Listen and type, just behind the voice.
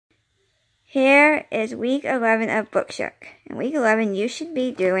Here is week 11 of Bookshark. In week 11, you should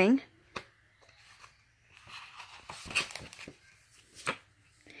be doing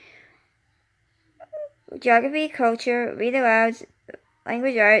geography, culture, read alouds,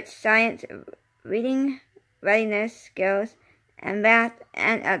 language arts, science, reading, readiness, skills, and math,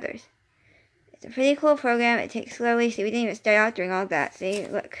 and others. It's a pretty cool program. It takes slowly, so we didn't even start out doing all that. See,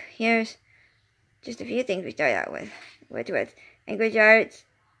 look, here's just a few things we started out with, which was language arts,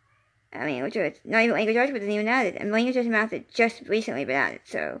 which was not even language arts, but isn't even added. And language arts and math had just recently been added.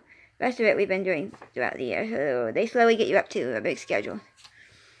 So the rest of it we've been doing throughout the year. So they slowly get you up to a big schedule,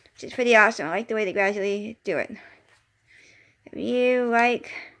 which is pretty awesome. I like the way they gradually do it. If you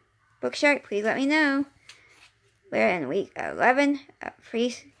like Bookshark, please let me know. We're in week 11 of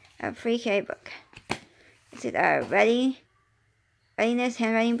pre-K book. This is our readiness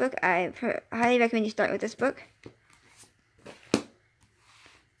handwriting book. I highly recommend you start with this book.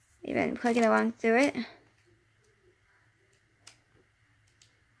 We've been clicking along through it.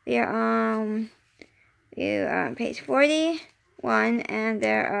 We are on page 41, and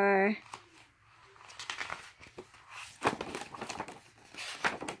there are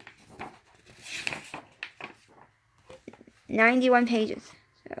 91 pages.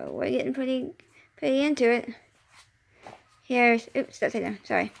 So we're getting pretty into it. Here's that's it now.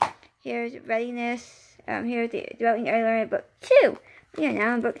 Sorry. Here's readiness. Here's the developing early learning book 2. We are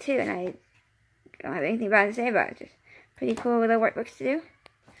now in book 2, and I don't have anything bad to say about it. Just pretty cool little workbooks to do.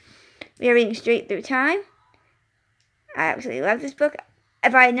 We are reading Straight Through Time. I absolutely love this book.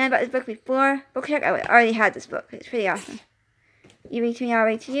 If I had known about this book before Bookshark, I would already had this book. It's pretty awesome. You read to me, I'll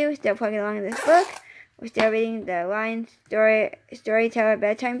read to you. Still plugging along in this book. We're still reading the Lion Storyteller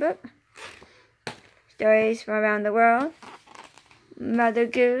Bedtime book. Stories from Around the World. Mother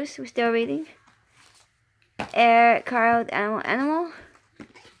Goose, we're still reading. Carl's Animal.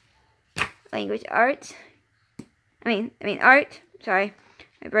 Language Arts. Art. Sorry,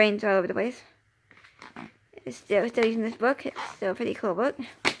 my brain's all over the place. Still using this book. It's still a pretty cool book.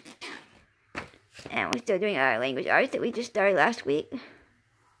 And we're still doing our language arts that we just started last week.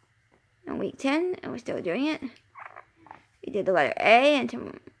 On week 10, and we're still doing it. We did the letter A, and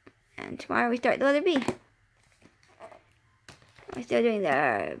tomorrow we start the letter B. We're still doing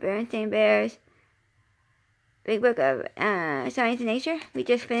the Berenstain Bears Big Book of Science and Nature. We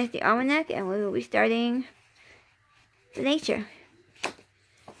just finished the Almanac, and we will be starting the Nature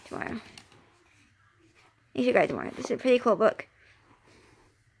tomorrow. Nature Guide tomorrow. This is a pretty cool book.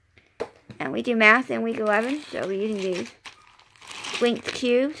 And we do math in week 11, so we're using these linked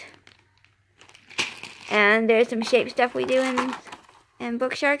cubes. And there's some shape stuff we do in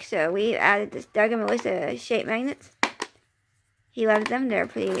Bookshark, so we added this Doug and Melissa shape magnets. He loves them. They're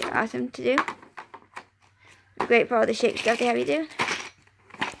pretty awesome to do. Great for all the shape stuff they have you do.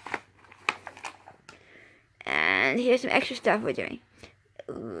 And here's some extra stuff we're doing.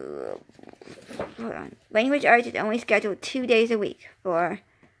 Hold on. Language arts is only scheduled 2 days a week with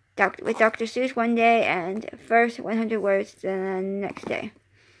Dr. Seuss one day and first 100 words the next day.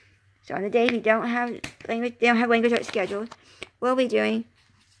 So on the days we don't have language arts scheduled, we'll be doing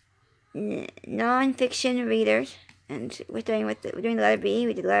non-fiction readers, and we're doing the letter B.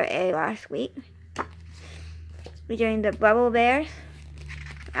 We did the letter A last week. We're doing the Bubble Bears,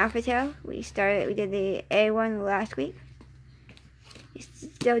 Alpha. We did the A1 last week. We're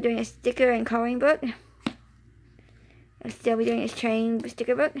still doing a sticker and coloring book. We'll still be doing a train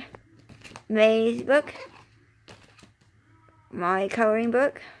sticker book, May's book, my coloring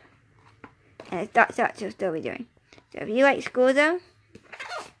book, and it's dots you'll still be doing. So if you like School Zone,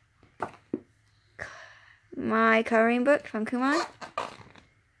 my coloring book from Kumon,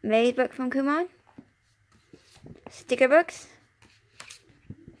 May's book from Kumon, sticker books,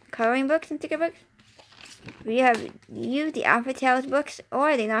 coloring books and sticker books. If you have used the Alpha Tales books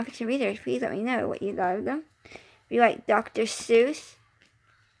or the nonfiction readers, please let me know what you thought of them. If you like Dr. Seuss,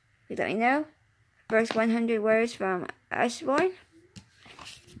 please let me know. First 100 words from Usborne.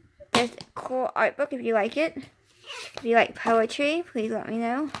 There's a cool art book if you like it. If you like poetry, please let me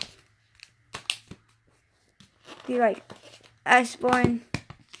know. If you like Usborne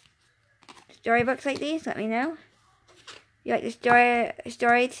storybooks like these, let me know. If you like the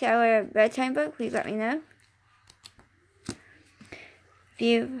Storyteller Bedtime book, please let me know. If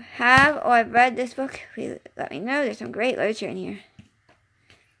you have or have read this book, please let me know. There's some great literature in here.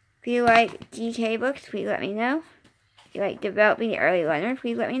 If you like GK books, please let me know. If you like Developing the Early Learner,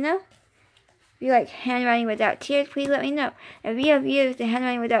 please let me know. If you like Handwriting Without Tears, please let me know. If you have used the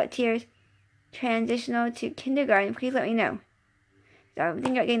Handwriting Without Tears Transitional to Kindergarten, please let me know. So I'm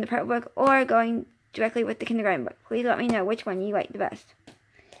thinking about getting the prep book or going directly with the kindergarten book. Please let me know which one you like the best.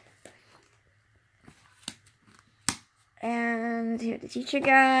 And here's the teacher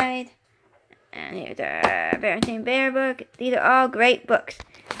guide. And here's the Parenting Bear book. These are all great books.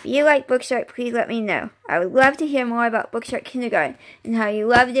 If you like Bookshark, please let me know. I would love to hear more about Bookshark Kindergarten and how you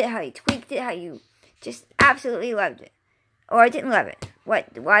loved it, how you tweaked it, how you just absolutely loved it. Or didn't love it. Why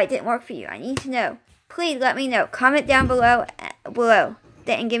it didn't work for you. I need to know. Please let me know. Comment down below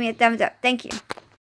and give me a thumbs up. Thank you.